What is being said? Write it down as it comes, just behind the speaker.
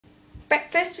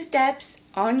Breakfast with Debs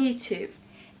on YouTube.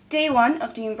 Day 1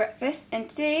 of doing breakfast, and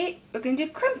today we're going to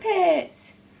do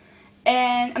crumpets.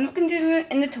 And I'm not going to do them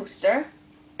in the toaster.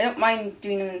 I don't mind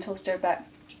doing them in the toaster, but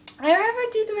I'd rather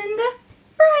do them in the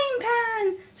frying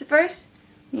pan. So first,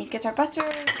 we need to get our butter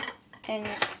and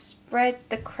spread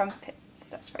the crumpets.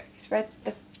 That's right, spread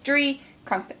the 3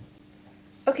 crumpets.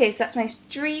 Okay, so that's my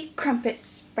 3 crumpets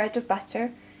spread with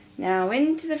butter. Now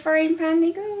into the frying pan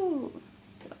they go.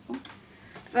 So,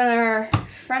 on our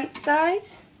front side,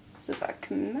 so that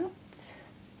can melt.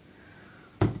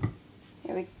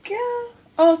 Here we go.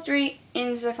 All 3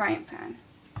 into the frying pan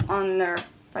on their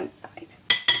front side.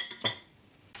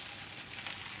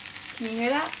 Can you hear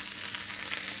that?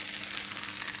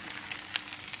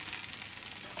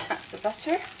 That's the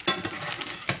butter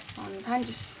on the pan.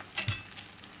 Just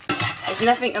there's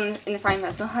nothing in the frying pan.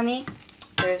 There's no honey.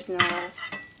 There's no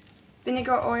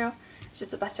vinegar or oil. It's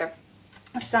just the butter.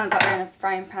 That's the butter in a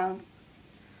frying pan.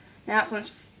 Now it's on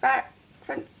its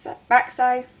back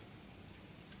side.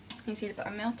 You can see the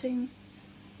butter melting.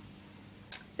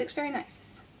 Looks very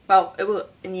nice. Well, it will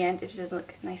in the end. It just doesn't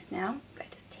look nice now, but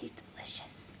it does taste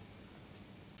delicious.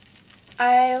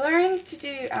 I learned to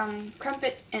do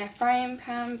crumpets in a frying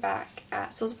pan back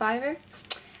at Soul Survivor.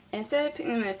 Instead of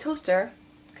putting them in a toaster,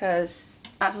 because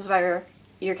at Soul Survivor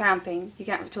you're camping, you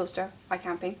can't have a toaster by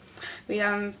camping. We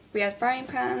had frying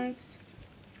pans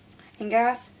and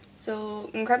gas, so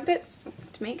in crumpets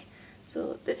to make.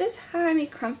 So this is how I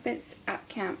make crumpets at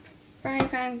camp: frying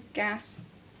pan, gas,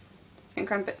 and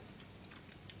crumpets.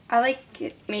 I like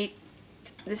it made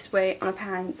this way on a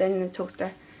pan than in the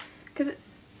toaster because it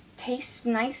tastes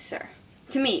nicer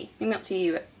to me. Maybe not to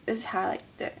you, but this is how I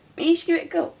like to do it. Maybe you should give it a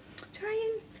go.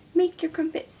 Try and make your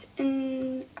crumpets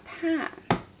in a pan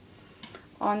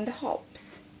on the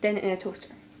hobs than in a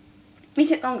toaster. It may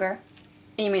take longer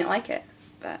and you may not like it,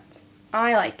 but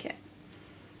I like it.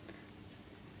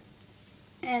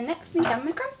 And next we done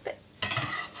my crumpets.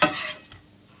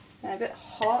 They're a bit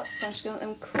hot, so I'm just going to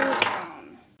let them cool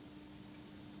down.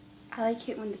 I like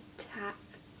it when the tap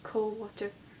cold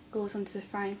water goes onto the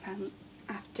frying pan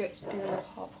after it's been a little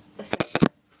hot. Listen.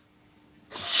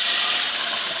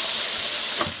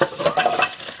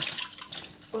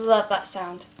 Love that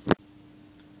sound.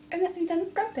 And that's we've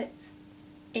done crumpets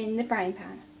in the frying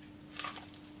pan.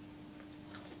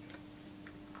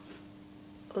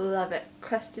 Love it.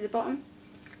 Crust to the bottom,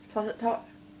 plus at the top,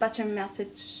 butter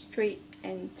melted straight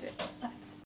into it. Love it.